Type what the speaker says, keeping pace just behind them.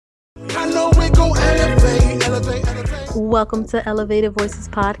Welcome to Elevated Voices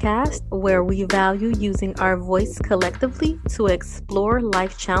Podcast, where we value using our voice collectively to explore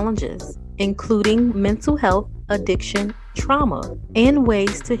life challenges, including mental health, addiction, trauma, and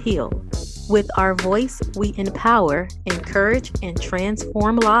ways to heal. With our voice, we empower, encourage, and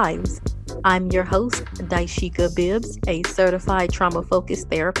transform lives. I'm your host, Daishika Bibbs, a certified trauma-focused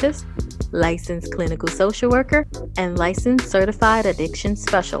therapist, licensed clinical social worker, and licensed certified addiction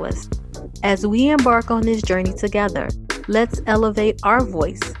specialist. As we embark on this journey together, let's elevate our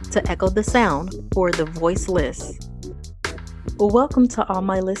voice to echo the sound for the voiceless. Welcome to all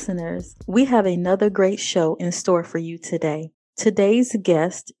my listeners. We have another great show in store for you today. Today's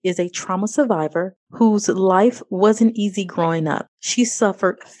guest is a trauma survivor whose life wasn't easy growing up. She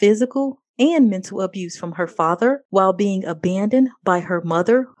suffered physical and mental abuse from her father while being abandoned by her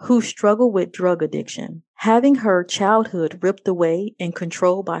mother, who struggled with drug addiction. Having her childhood ripped away and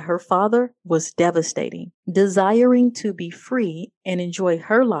controlled by her father was devastating. Desiring to be free and enjoy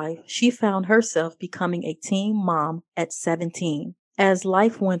her life, she found herself becoming a teen mom at 17. As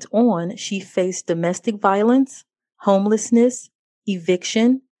life went on, she faced domestic violence, homelessness,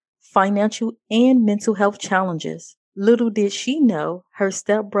 eviction, financial and mental health challenges. Little did she know her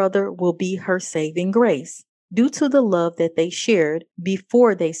stepbrother will be her saving grace. Due to the love that they shared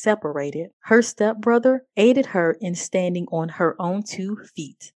before they separated, her stepbrother aided her in standing on her own 2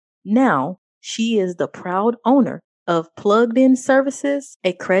 feet. Now, she is the proud owner of Plugged In Services,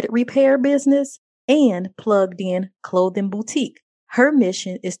 a credit repair business, and Plugged In Clothing Boutique. Her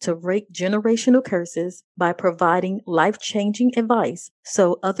mission is to break generational curses by providing life-changing advice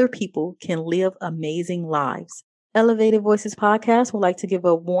so other people can live amazing lives. Elevated Voices Podcast would like to give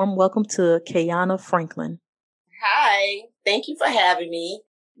a warm welcome to Kayana Franklin. Hi, thank you for having me.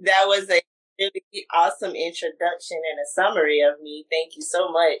 That was a really awesome introduction and a summary of me. Thank you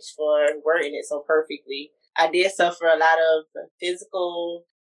so much for wording it so perfectly. I did suffer a lot of physical,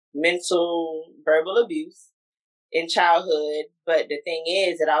 mental, verbal abuse in childhood, but the thing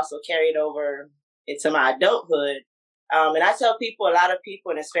is, it also carried over into my adulthood. And I tell people, a lot of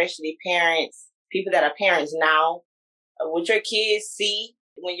people, and especially parents, people that are parents now, what your kids see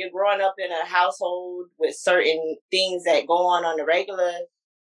when you're growing up in a household with certain things that go on the regular,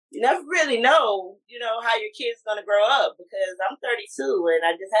 you never really know, how your kid's going to grow up, because I'm 32 and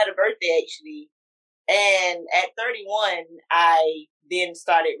I just had a birthday actually. And at 31, I then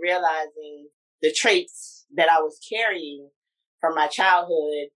started realizing the traits that I was carrying from my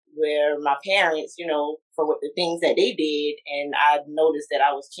childhood, where my parents, for what the things that they did. And I noticed that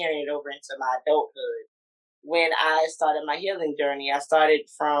I was carrying it over into my adulthood. When I started my healing journey, I started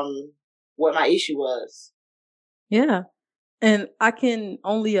from what my issue was. Yeah. And I can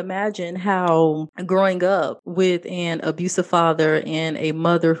only imagine how growing up with an abusive father and a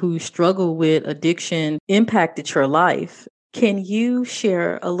mother who struggled with addiction impacted your life. Can you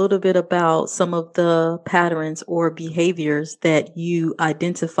share a little bit about some of the patterns or behaviors that you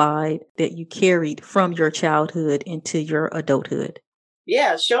identified that you carried from your childhood into your adulthood?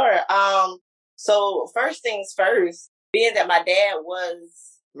 Yeah, sure. So first things first, being that my dad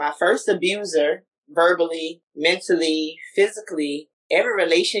was my first abuser, verbally, mentally, physically, every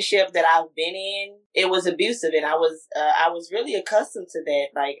relationship that I've been in, it was abusive. And I was really accustomed to that.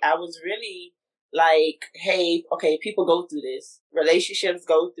 Like, I was really like, hey, okay, people go through this. Relationships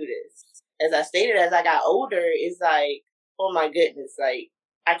go through this. As I stated, as I got older, it's like, oh my goodness, like,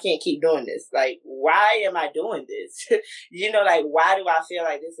 I can't keep doing this. Like, why am I doing this? Like, why do I feel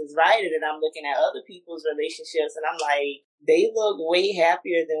like this is right? And then I'm looking at other people's relationships and I'm like, they look way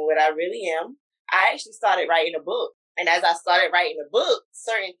happier than what I really am. I actually started writing a book. And as I started writing a book,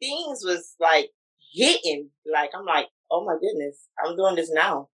 certain things was like hitting. Like, I'm like, oh my goodness, I'm doing this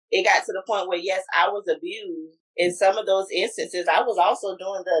now. It got to the point where, yes, I was abused. In some of those instances, I was also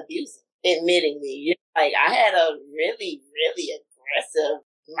doing the abuse, admittingly. Like, I had a really, really aggressive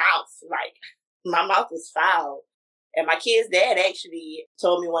mouth. Like, my mouth was foul. And my kid's dad actually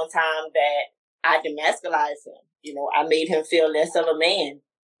told me one time that I demasculized him. I made him feel less of a man.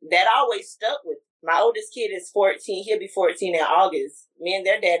 That always stuck with me. My oldest kid is 14. He'll be 14 in August. Me and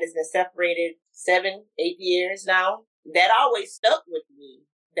their dad has been separated 7, 8 years now. That always stuck with me,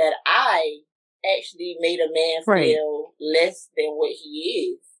 that I actually made a man feel less than what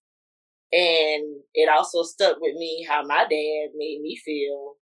he is. And it also stuck with me how my dad made me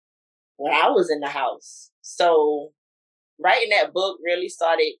feel when I was in the house. So writing that book really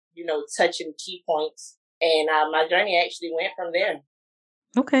started, touching key points. And my journey actually went from there.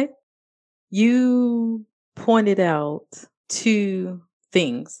 Okay. You pointed out 2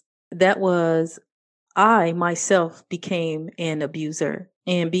 things. That was, I myself became an abuser,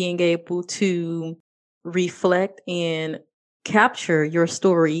 and being able to reflect and capture your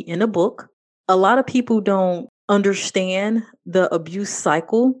story in a book. A lot of people don't understand the abuse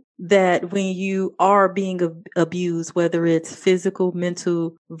cycle, that when you are being abused, whether it's physical,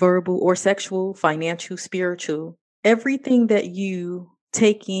 mental, verbal, or sexual, financial, spiritual, everything that you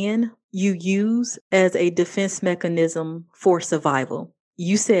take in, you use as a defense mechanism for survival.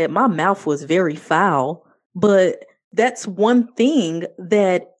 You said my mouth was very foul, but that's one thing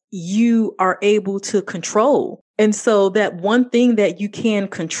that you are able to control. And so that one thing that you can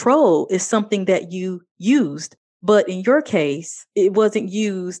control is something that you used. But in your case, it wasn't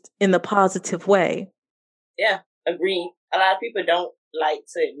used in the positive way. Yeah, agreed. A lot of people don't like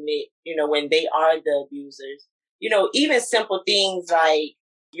to admit, when they are the abusers. Even simple things like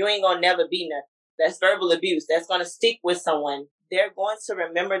you ain't gonna never be nothing. That's verbal abuse. That's gonna stick with someone. They're going to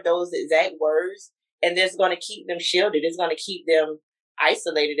remember those exact words, and that's gonna keep them shielded. It's gonna keep them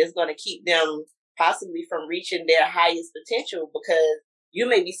isolated. It's gonna keep them possibly from reaching their highest potential, because you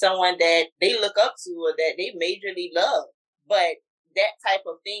may be someone that they look up to or that they majorly love. But that type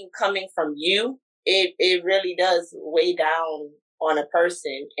of thing coming from you, it really does weigh down on a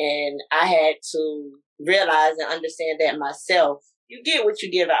person. And I had to realize and understand that myself. You get what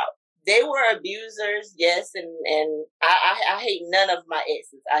you give out. They were abusers, yes, and I hate none of my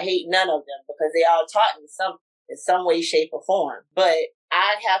exes. I hate none of them, because they all taught me something in some way, shape, or form. But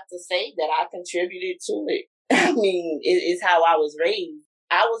I have to say that I contributed to it. I mean, it's how I was raised.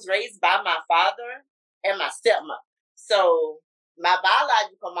 I was raised by my father and my stepmother. So my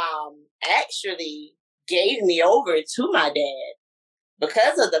biological mom actually gave me over to my dad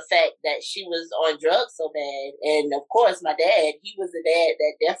because of the fact that she was on drugs so bad. And of course, my dad, he was the dad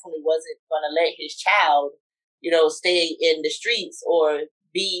that definitely wasn't going to let his child, stay in the streets or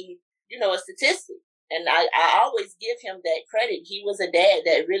be, a statistic. And I always give him that credit. He was a dad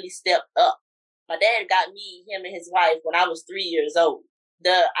that really stepped up. My dad got him and his wife when I was 3 years old.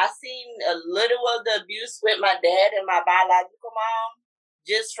 I seen a little of the abuse with my dad and my biological mom,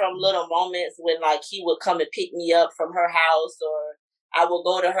 just from little moments when he would come and pick me up from her house, or I would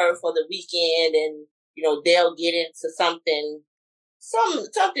go to her for the weekend, and they'll get into something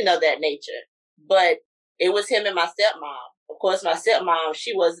of that nature. But it was him and my stepmom. Of course, my stepmom,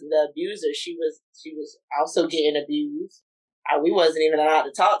 she wasn't the abuser. She was also getting abused. We wasn't even allowed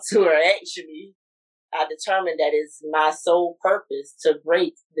to talk to her, actually. I determined that it's my sole purpose to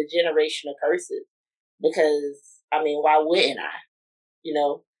break the generational curses, because, why wouldn't I?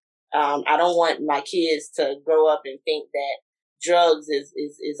 I don't want my kids to grow up and think that drugs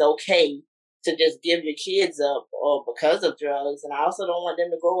is okay to just give your kids up or because of drugs. And I also don't want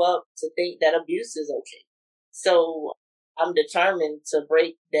them to grow up to think that abuse is okay. So I'm determined to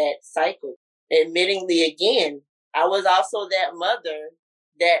break that cycle. Admittingly, again, I was also that mother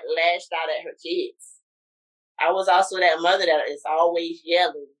that lashed out at her kids. I was also that mother that is always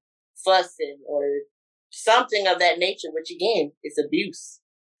yelling, fussing, or something of that nature, which again is abuse.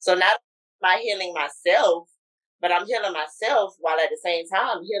 So not am I healing myself, but I'm healing myself while at the same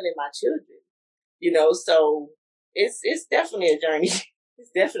time healing my children. So it's definitely a journey.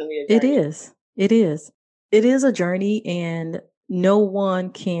 It's definitely a journey. It is. It is. It is a journey, and no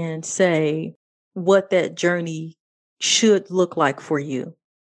one can say what that journey should look like for you,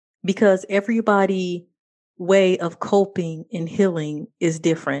 because everybody way of coping and healing is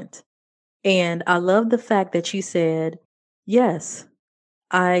different. And I love the fact that you said, yes,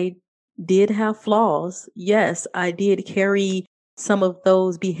 I did have flaws. Yes, I did carry some of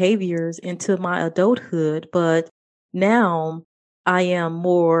those behaviors into my adulthood, but now I am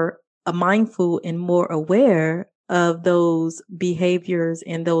more mindful and more aware of those behaviors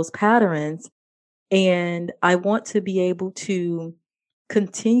and those patterns. And I want to be able to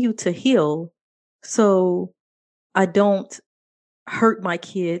continue to heal, so I don't hurt my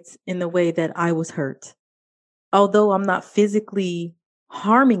kids in the way that I was hurt. Although I'm not physically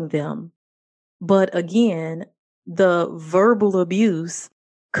harming them, but again, the verbal abuse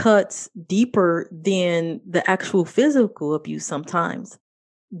cuts deeper than the actual physical abuse sometimes.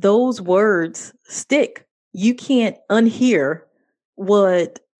 Those words stick. You can't unhear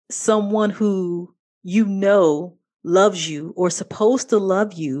what someone who loves you or supposed to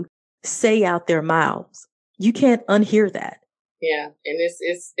love you say out their mouths. You can't unhear that. Yeah, and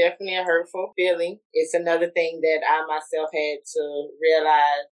it's definitely a hurtful feeling. It's another thing that I myself had to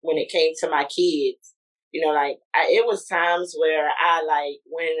realize when it came to my kids. It was times where I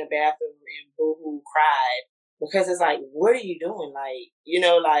went in the bathroom and boohoo cried, because it's what are you doing?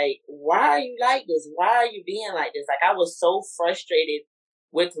 Why are you like this? Why are you being like this? I was so frustrated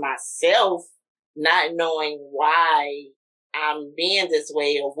with myself, not knowing why I'm being this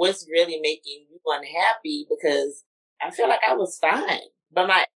way or what's really making you unhappy, because I feel like I was fine, but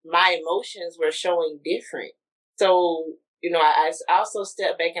my emotions were showing different. So, I also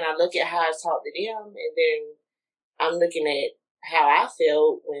step back and I look at how I talk to them, and then I'm looking at how I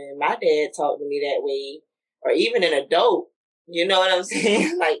felt when my dad talked to me that way, or even an adult. You know what I'm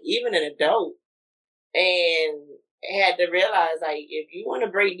saying? Like, even an adult. And had to realize, like, if you want to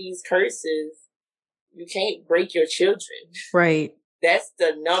break these curses, you can't break your children. Right. That's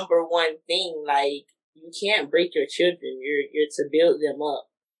the number one thing. Like, you can't break your children. You're to build them up.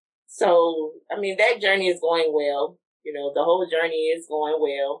 So, I mean, that journey is going well. The whole journey is going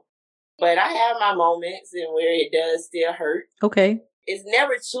well. But I have my moments in where it does still hurt. Okay. It's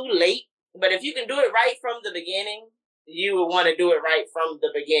never too late. But if you can do it right from the beginning, you would want to do it right from the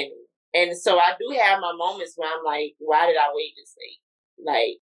beginning. And so I do have my moments where I'm like, why did I wait this late?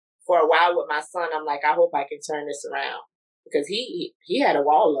 Like, for a while with my son, I'm like, I hope I can turn this around. Because he had a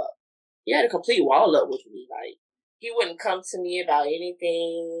wall up. He had a complete wall up with me. Like, he wouldn't come to me about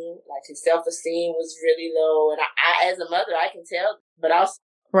anything. Like, his self-esteem was really low. And I as a mother, I can tell. But also,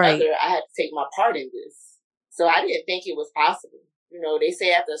 right. Mother, I had to take my part in this. So I didn't think it was possible. They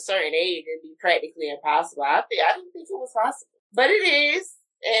say after a certain age, it'd be practically impossible. I didn't think it was possible. But it is.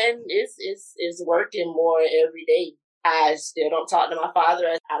 And it's working more every day. I still don't talk to my father.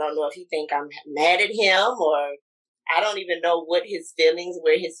 I don't know if he think I'm mad at him, or I don't even know where his feelings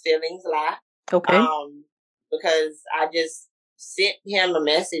lie. Okay. Because I just sent him a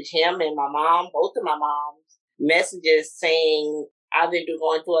message, him and my mom, both of my moms, messages saying, I've been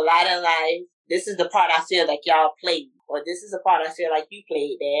going through a lot in life. This is the part I feel like y'all played. Or this is the part I feel like you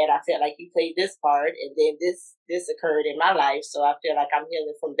played, Dad. I feel like you played this part, and then this occurred in my life, so I feel like I'm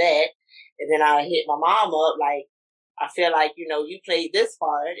healing from that. And then I hit my mom up, like, I feel like, you played this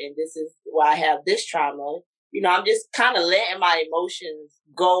part, and this is why I have this trauma. I'm just kind of letting my emotions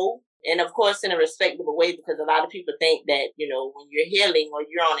go. And of course, in a respectable way, because a lot of people think that, when you're healing or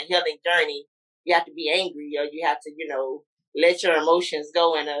you're on a healing journey, you have to be angry, or you have to, let your emotions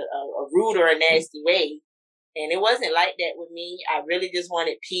go in a rude or a nasty way. And it wasn't like that with me. I really just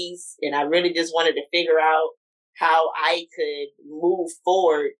wanted peace, and I really just wanted to figure out how I could move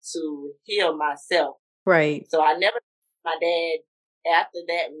forward to heal myself. Right. So I never told my dad after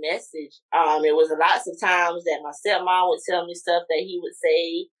that message. It was lots of times that my stepmom would tell me stuff that he would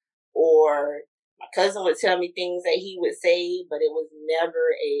say, or my cousin would tell me things that he would say, but it was never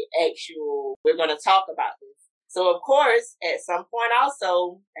a actual, we're going to talk about this. So, of course, at some point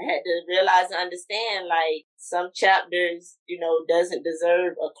also, I had to realize and understand, like, some chapters, doesn't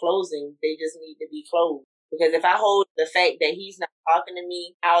deserve a closing. They just need to be closed. Because if I hold the fact that he's not talking to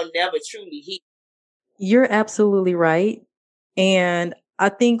me, I'll never truly heal. You're absolutely right. And I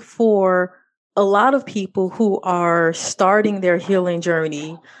think for a lot of people who are starting their healing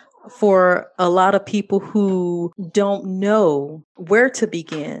journey, for a lot of people who don't know where to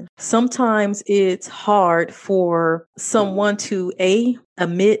begin, sometimes it's hard for someone to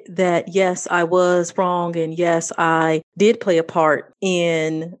admit that, yes, I was wrong. And yes, I did play a part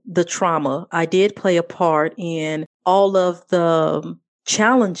in the trauma. I did play a part in all of the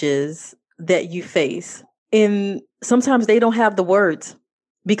challenges that you face. And sometimes they don't have the words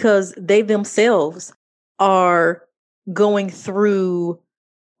because they themselves are going through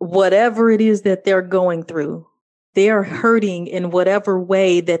whatever it is that they're going through. They're hurting in whatever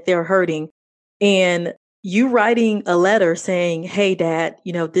way that they're hurting. And you writing a letter saying, hey, Dad,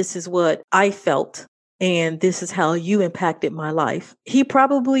 this is what I felt, and this is how you impacted my life. He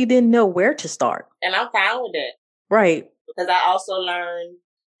probably didn't know where to start. And I'm fine with that. Right. Because I also learned,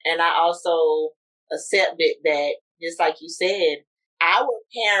 and I also accepted that, just like you said, our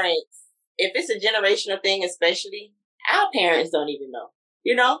parents, if it's a generational thing especially, our parents don't even know.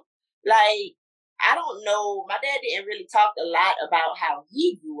 Like, I don't know. My dad didn't really talk a lot about how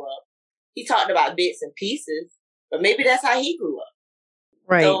he grew up. He talked about bits and pieces, but maybe that's how he grew up.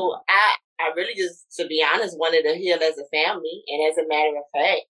 Right. So I really just, to be honest, wanted to heal as a family. And as a matter of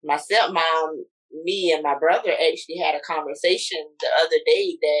fact, my stepmom, me and my brother actually had a conversation the other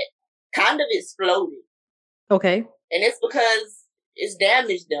day that kind of exploded. Okay. And it's because it's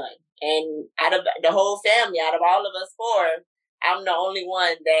damage done. And out of the whole family, out of all of us four, I'm the only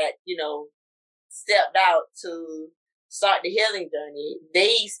one that, stepped out to start the healing journey.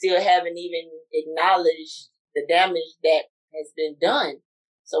 They still haven't even acknowledged the damage that has been done.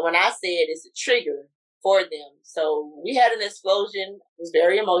 So when I said it's a trigger for them. So we had an explosion. It was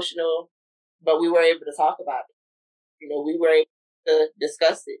very emotional, but we were able to talk about it. We were able to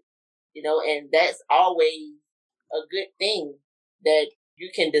discuss it, and that's always a good thing, that you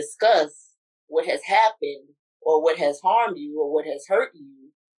can discuss what has happened or what has harmed you or what has hurt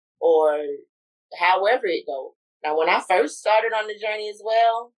you or however it goes. Now, when I first started on the journey as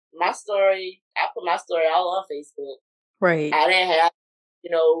well, I put my story all on Facebook. Right. I didn't have,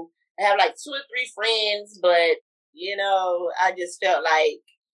 I have like 2 or 3 friends, but, I just felt like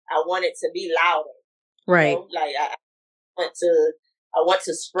I wanted to be louder. Right. Like I want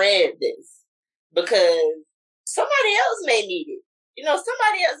to spread this because somebody else may need it.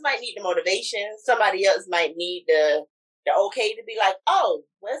 Somebody else might need the motivation. Somebody else might need the okay to be like, oh,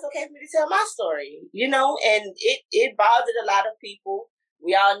 well, it's okay for me to tell my story, and it bothered a lot of people.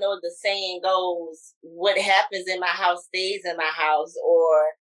 We all know the saying goes, what happens in my house stays in my house,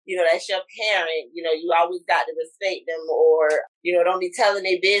 or, that's your parent, you always got to respect them, or, don't be telling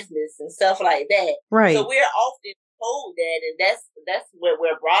their business and stuff like that. Right. So we're often told that, and that's what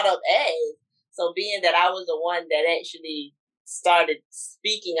we're brought up as. So being that I was the one that actually started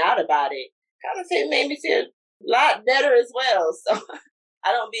speaking out about it, kind of made me feel a lot better as well. So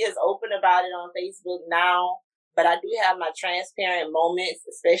I don't be as open about it on Facebook now, but I do have my transparent moments,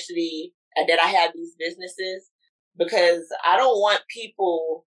 especially that I have these businesses, because I don't want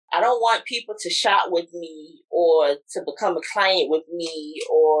people to shop with me or to become a client with me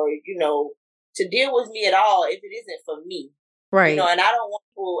or, to deal with me at all if it isn't for me. Right. And I don't want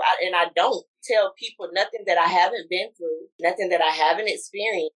people, and I don't tell people nothing that I haven't been through, nothing that I haven't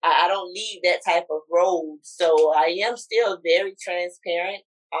experienced. I don't leave that type of road. So I am still very transparent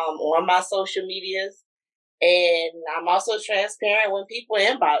on my social medias. And I'm also transparent when people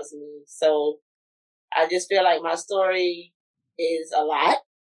inbox me. So I just feel like my story is a lot.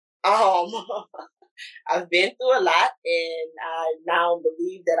 I've been through a lot, and I now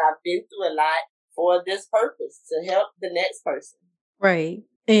believe that I've been through a lot for this purpose, to help the next person. Right.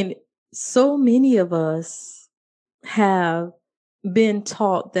 And so many of us have been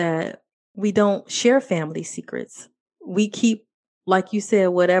taught that we don't share family secrets. We keep, like you said,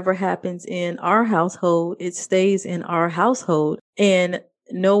 whatever happens in our household, it stays in our household. And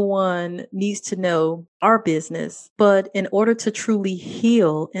no one needs to know our business. But in order to truly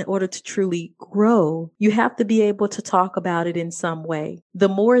heal, in order to truly grow, you have to be able to talk about it in some way. The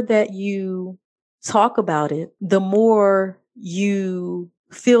more that you talk about it, the more you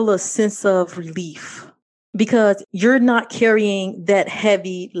feel a sense of relief because you're not carrying that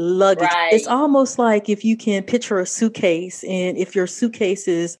heavy luggage. Right. It's almost like if you can picture a suitcase, and if your suitcase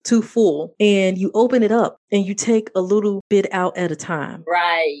is too full and you open it up and you take a little bit out at a time.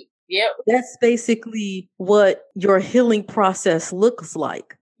 Right. Yep. That's basically what your healing process looks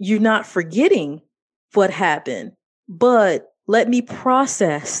like. You're not forgetting what happened, but let me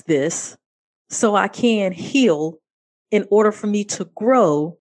process this so I can heal in order for me to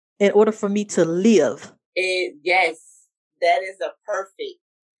grow, in order for me to live. Yes, that is a perfect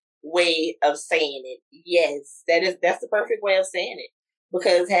way of saying it. Yes, that's the perfect way of saying it.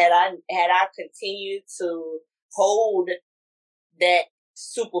 Because had I continued to hold that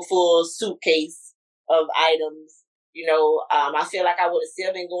super full suitcase of items, I feel like I would have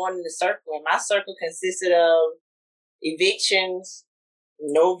still been going in the circle. And my circle consisted of evictions,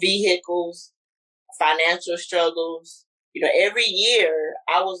 no vehicles, financial struggles. Every year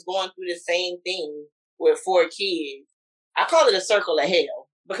I was going through the same thing with 4 kids. I call it a circle of hell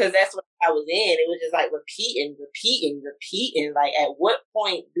because that's what I was in. It was just like repeating. Like, at what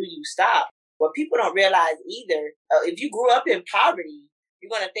point do you stop? What people don't realize either, if you grew up in poverty, you're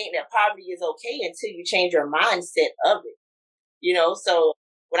going to think that poverty is okay until you change your mindset of it. So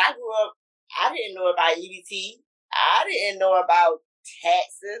when I grew up, I didn't know about EBT. I didn't know about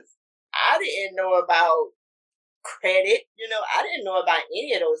taxes. I didn't know about credit. I didn't know about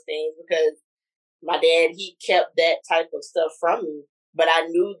any of those things because my dad, he kept that type of stuff from me. But I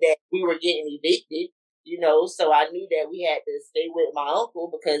knew that we were getting evicted, so I knew that we had to stay with my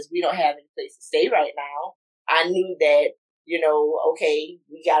uncle because we don't have any place to stay right now. I knew that, okay,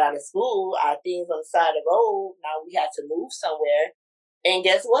 we got out of school, our things on the side of the road, now we had to move somewhere. And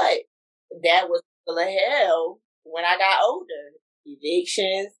guess what? That was full of hell when I got older.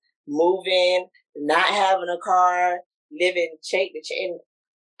 Evictions, moving, not having a car, living check to check. And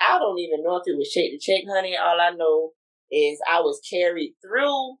I don't even know if it was check to check, honey. All I know is I was carried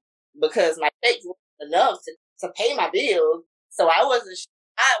through because my checks weren't enough to pay my bills. So I wasn't sure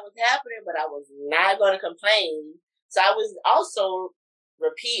what was happening, but I was not going to complain. So I was also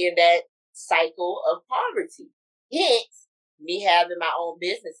repeating that cycle of poverty. Hence, me having my own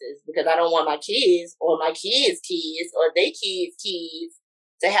businesses because I don't want my kids or my kids' kids or their kids' kids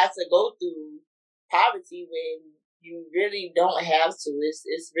to have to go through poverty when you really don't have to.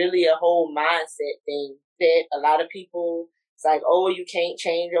 It's really a whole mindset thing that a lot of people, it's like, oh, you can't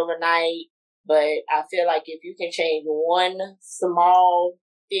change overnight. But I feel like if you can change one small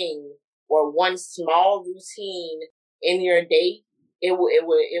thing or one small routine in your day, it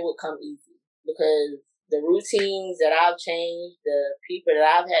will come easy, because the routines that I've changed, the people that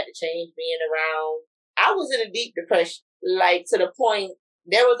I've had to change being around, I was in a deep depression, like to the point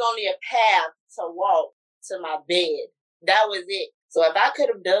there was only a path to walk to my bed. That was it. So if I could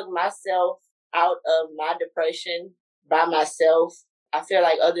have dug myself out of my depression by myself, I feel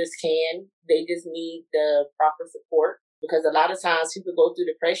like others can. They just need the proper support, because a lot of times people go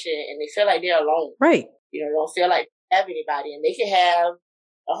through depression and they feel like they're alone. Right. They don't feel like they have anybody, and they can have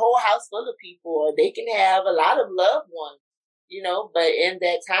a whole house full of people, or they can have a lot of loved ones, but in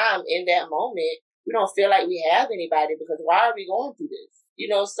that time, in that moment, we don't feel like we have anybody, because why are we going through this?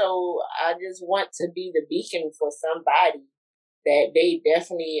 So I just want to be the beacon for somebody that they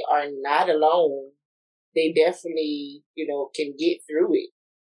definitely are not alone. They definitely, can get through it.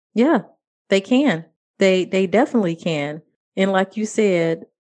 Yeah, they can. They definitely can. And like you said,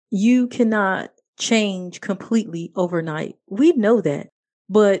 you cannot change completely overnight. We know that.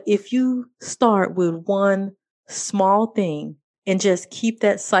 But if you start with one small thing and just keep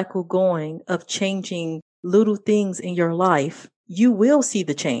that cycle going of changing little things in your life, you will see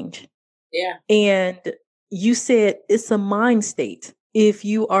the change. Yeah. And you said it's a mind state. If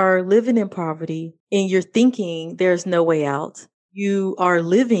you are living in poverty and you're thinking there's no way out, you are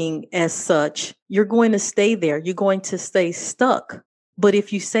living as such, you're going to stay there. You're going to stay stuck. But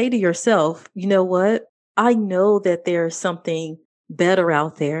if you say to yourself, you know what? I know that there's something better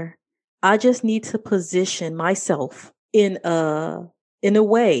out there. I just need to position myself in a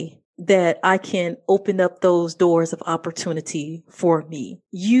way that I can open up those doors of opportunity for me.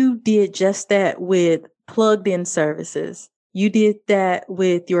 You did just that with plugged in services. You did that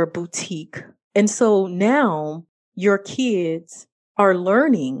with your boutique. And so now your kids are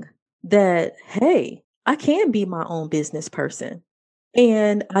learning that, hey, I can be my own business person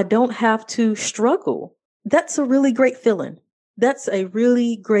and I don't have to struggle. That's a really great feeling. That's a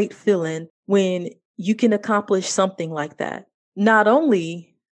really great feeling when you can accomplish something like that. Not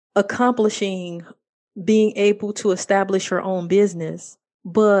only accomplishing being able to establish your own business,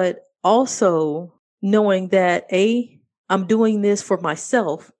 but also knowing that A, I'm doing this for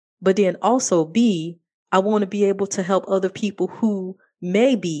myself, but then also B, I want to be able to help other people who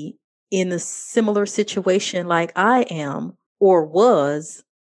may be in a similar situation like I am or was.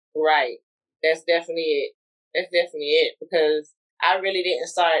 Right. That's definitely it. Because I really didn't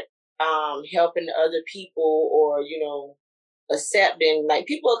start helping other people, or accepting, like,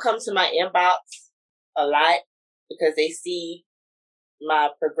 people will come to my inbox a lot because they see my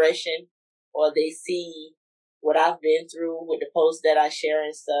progression, or they see what I've been through with the posts that I share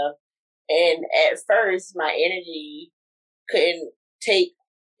and stuff. And at first, my energy couldn't take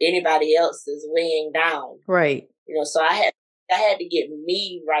anybody else's weighing down. Right. So I had to get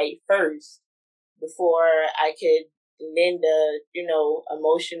me right first before I could lend a,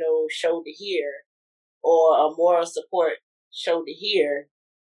 emotional shoulder here, or a moral support shoulder here.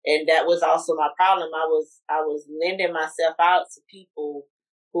 And that was also my problem. I was lending myself out to people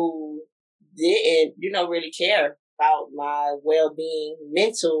who didn't, really care about my well-being,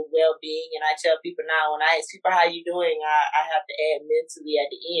 mental well-being. And I tell people now, when I ask people how you doing, I have to add mentally at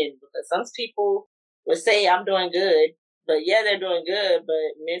the end, because some people would say I'm doing good, but yeah, they're doing good,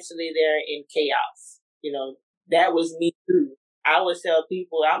 but mentally they're in chaos. That was me too. I would tell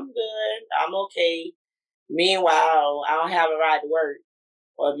people I'm good, I'm okay. Meanwhile, I don't have a ride to work.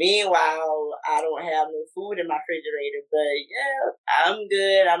 Or meanwhile, I don't have no food in my refrigerator, but yeah, I'm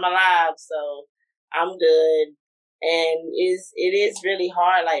good. I'm alive, so I'm good. And it is really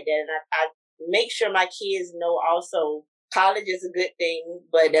hard like that. And I make sure my kids know also, college is a good thing,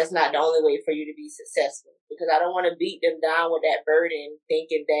 but that's not the only way for you to be successful. Because I don't want to beat them down with that burden,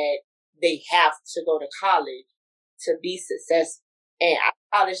 thinking that they have to go to college to be successful. And I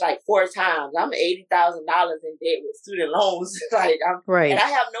college like 4 times. I'm $80,000 in debt with student loans. Right. And I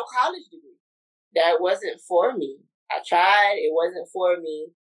have no college degree. That wasn't for me. I tried. It wasn't for me.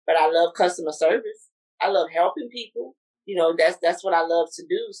 But I love customer service. I love helping people. That's what I love to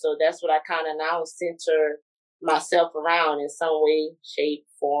do. So that's what I kind of now center myself around in some way, shape,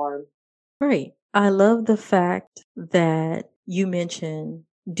 form. Right. I love the fact that you mentioned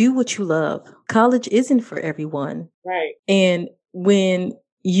do what you love. College isn't for everyone. Right. And when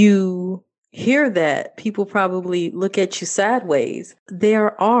you hear that, people probably look at you sideways.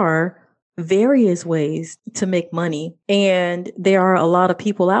 There are various ways to make money. And there are a lot of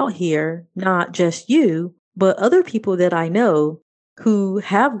people out here, not just you, but other people that I know who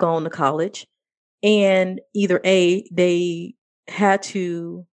have gone to college, and either A, they had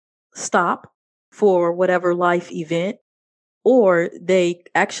to stop for whatever life event, or they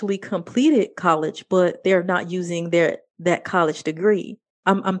actually completed college, but they're not using that college degree.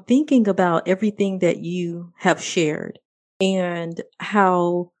 I'm thinking about everything that you have shared and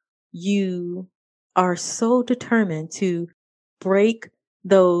how you are so determined to break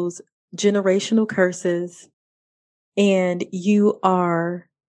those generational curses, and you are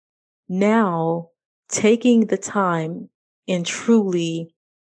now taking the time and truly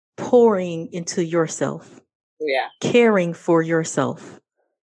pouring into yourself, Yeah. caring for yourself,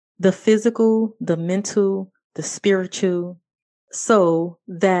 the physical, the mental, the spiritual, so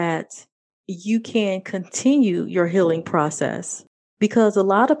that you can continue your healing process. Because a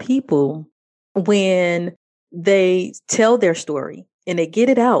lot of people, when they tell their story and they get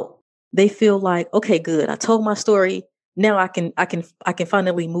it out, they feel like, okay, good, I told my story. Now I can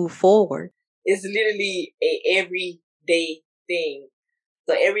finally move forward. It's literally a everyday thing.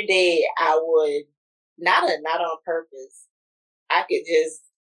 So every day I would not on purpose. I could just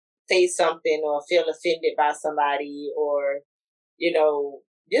say something or feel offended by somebody, or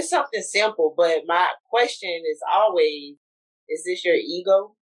just something simple. But my question is always, is this your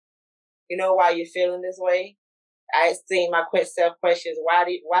ego? Why you're feeling this way? I think my self question is, why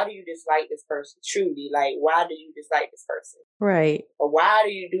do you dislike this person? Truly, like, why do you dislike this person? Right. Or why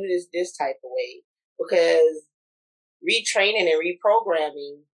do you do this type of way? Because retraining and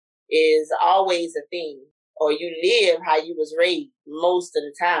reprogramming is always a thing. Or you live how you was raised most of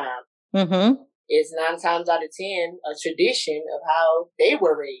the time. Mm-hmm. It's 9 times out of 10 a tradition of how they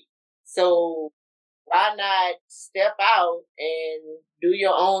were raised. So why not step out and do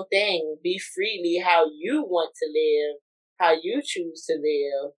your own thing? Be freely how you want to live, how you choose to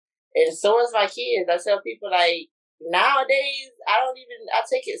live. And so is my kids. I tell people, like, nowadays, I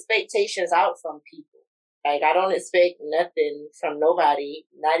take expectations out from people. Like, I don't expect nothing from nobody,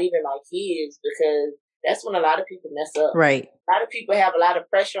 not even my kids, because that's when a lot of people mess up. Right. A lot of people have a lot of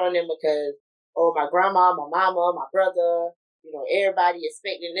pressure on them because, oh, my grandma, my mama, my brother, everybody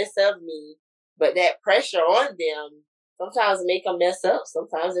expecting this of me. But that pressure on them sometimes make them mess up.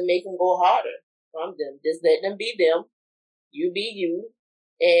 Sometimes it make them go harder from them. Just let them be them. You be you.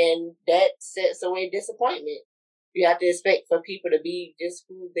 And that sets away disappointment. You have to expect for people to be just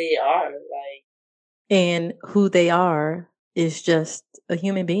who they are. And who they are is just a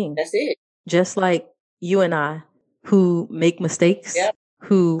human being. That's it. Just like you and I, who make mistakes, Yep.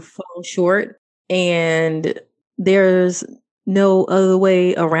 who fall short, and there's no other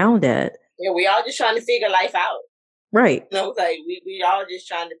way around that. Yeah, we all just trying to figure life out. Right. Like we all just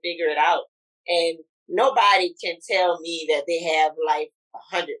trying to figure it out. And nobody can tell me that they have life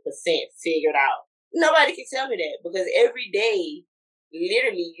 100% figured out. Nobody can tell me that, because every day,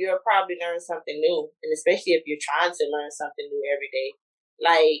 literally, you'll probably learn something new. And especially if you're trying to learn something new every day.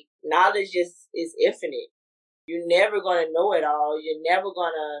 Like, knowledge is infinite. You're never going to know it all. You're never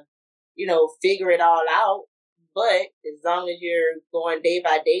going to, figure it all out. But as long as you're going day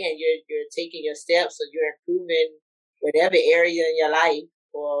by day and you're taking your steps, so you're improving whatever area in your life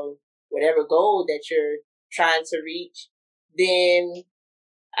or whatever goal that you're trying to reach, then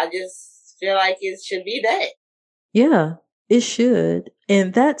I just feel like it should be that. Yeah, it should.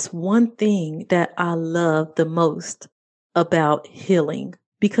 And that's one thing that I love the most about healing,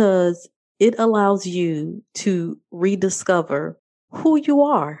 because it allows you to rediscover who you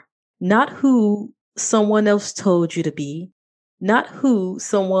are, not who someone else told you to be, not who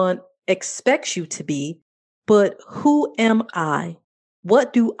someone expects you to be, but who am I?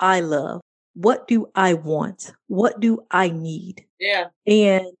 What do I love? What do I want? What do I need? Yeah.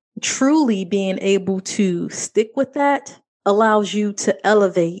 And truly being able to stick with that allows you to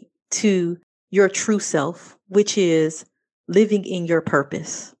elevate to your true self, which is living in your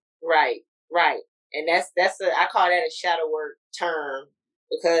purpose. Right. And I call that a shadow work term,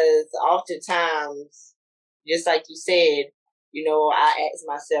 because oftentimes, just like you said, I ask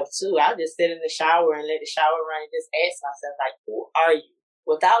myself too. I'll just sit in the shower and let the shower run and just ask myself, like, who are you?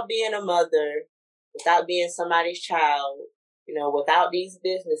 Without being a mother, without being somebody's child, without these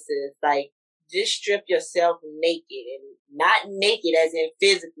businesses, like, just strip yourself naked, and not naked as in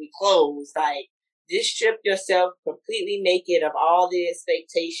physically clothes, like, just strip yourself completely naked of all the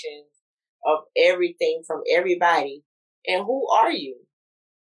expectations of everything from everybody. And who are you?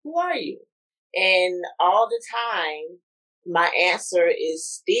 Who are you? And all the time, my answer is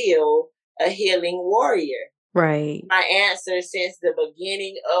still a healing warrior. Right. My answer since the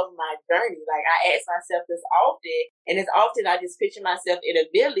beginning of my journey. Like, I ask myself this often, and as often I just picture myself in a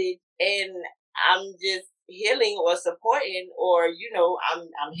village and I'm just healing or supporting, or,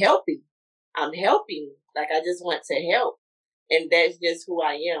 I'm helping. I'm helping. Like, I just want to help. And that's just who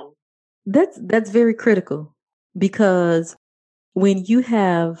I am. That's very critical, because when you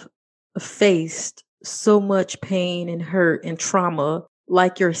have faced so much pain and hurt and trauma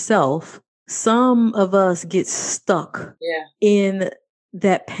like yourself, some of us get stuck in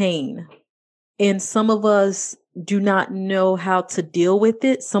that pain. And some of us do not know how to deal with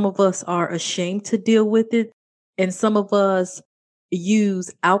it. Some of us are ashamed to deal with it. And some of us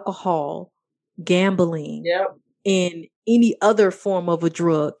use alcohol, gambling, and any other form of a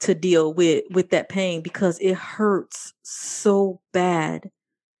drug to deal with that pain, because it hurts so bad.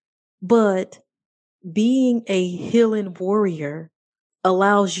 But being a healing warrior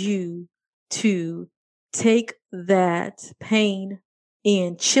allows you to take that pain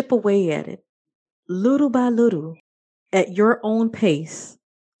and chip away at it little by little at your own pace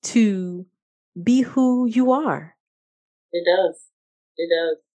to be who you are. It does. It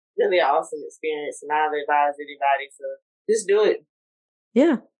does. Really awesome experience. And I would advise anybody to just do it.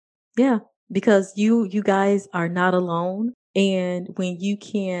 Yeah. Yeah. Because you guys are not alone. And when you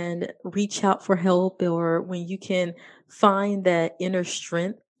can reach out for help, or when you can find that inner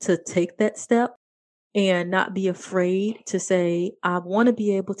strength to take that step and not be afraid to say, I want to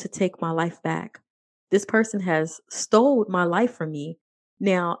be able to take my life back. This person has stole my life from me.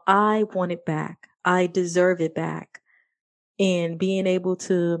 Now I want it back. I deserve it back. And being able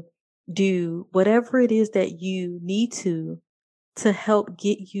to do whatever it is that you need to help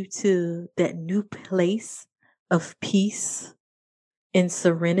get you to that new place of peace and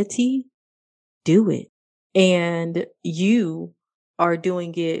serenity, do it. And you are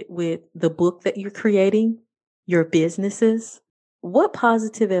doing it with the book that you're creating, your businesses. What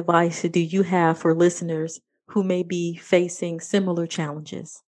positive advice do you have for listeners who may be facing similar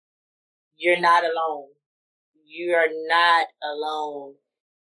challenges? You're not alone. You are not alone.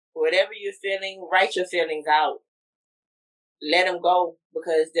 Whatever you're feeling, write your feelings out. Let them go,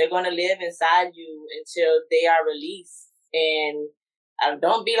 because they're going to live inside you until they are released. And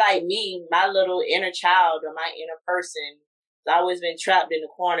don't be like me. My little inner child, or my inner person, has always been trapped in the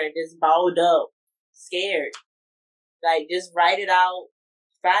corner, just balled up, scared. Like, just write it out.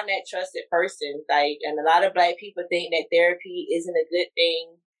 Find that trusted person. Like, and a lot of Black people think that therapy isn't a good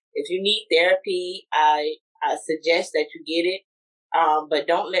thing. If you need therapy, I suggest that you get it. But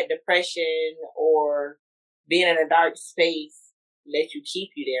don't let depression or being in a dark space let you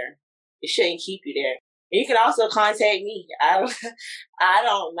keep you there. It shouldn't keep you there. And you can also contact me. I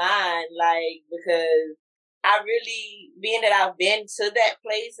don't mind, like, because I really, being that I've been to that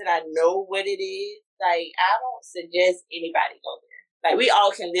place and I know what it is, like, I don't suggest anybody go there. Like, we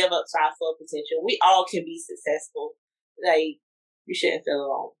all can live up to our full potential. We all can be successful. Like, you shouldn't feel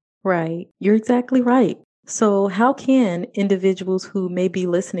alone. Right. You're exactly right. So how can individuals who may be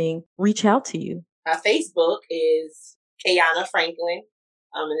listening reach out to you? My Facebook is Kayana Franklin.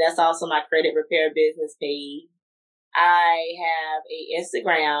 And that's also my credit repair business page. I have a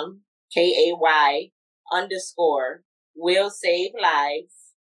Instagram, KAY_Will Save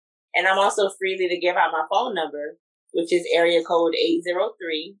Lives. And I'm also freely to give out my phone number, which is area code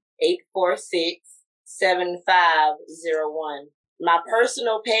 803-846-7501. My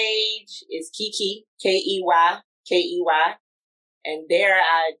personal page is Kiki, KEY. And there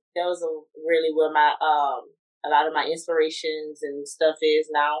those are really where my, a lot of my inspirations and stuff is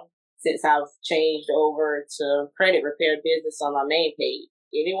now, since I've changed over to credit repair business on my main page.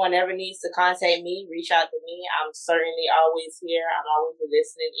 Anyone ever needs to contact me, reach out to me. I'm certainly always here. I'm always a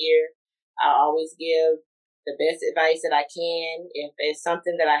listening ear. I always give the best advice that I can. If it's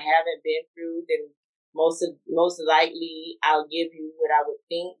something that I haven't been through, then most likely I'll give you what I would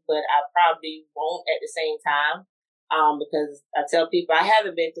think, but I probably won't at the same time. Because I tell people I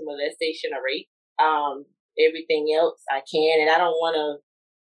haven't been through molestation or rape. Everything else I can, and I don't want to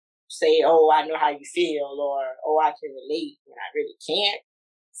say, oh, I know how you feel, or, oh, I can relate, and I really can't.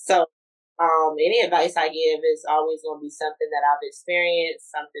 So, any advice I give is always going to be something that I've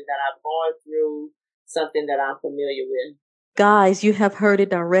experienced, something that I've gone through, something that I'm familiar with. Guys, you have heard it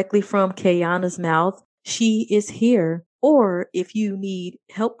directly from Kayana's mouth. She is here. Or if you need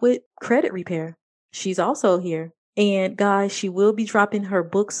help with credit repair, she's also here. And guys, she will be dropping her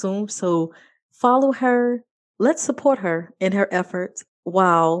book soon. So follow her. Let's support her in her efforts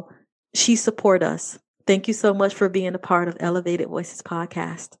while she support us. Thank you so much for being a part of Elevated Voices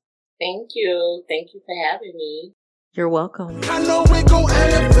podcast. Thank you. Thank you for having me. You're welcome. I know we gon'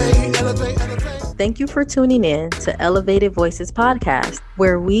 elevate. Thank you for tuning in to Elevated Voices podcast,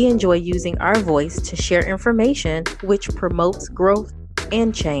 where we enjoy using our voice to share information which promotes growth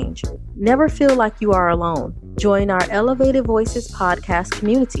and change. Never feel like you are alone. Join our Elevated Voices podcast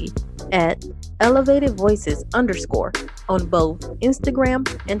community at ElevatedVoices_. on both Instagram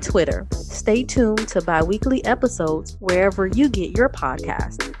and Twitter. Stay tuned to bi-weekly episodes wherever you get your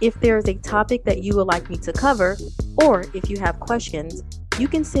podcast. If there's a topic that you would like me to cover, or if you have questions, you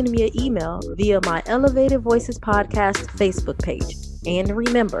can send me an email via my Elevated Voices Podcast Facebook page. And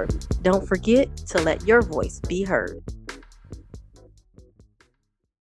remember, don't forget to let your voice be heard.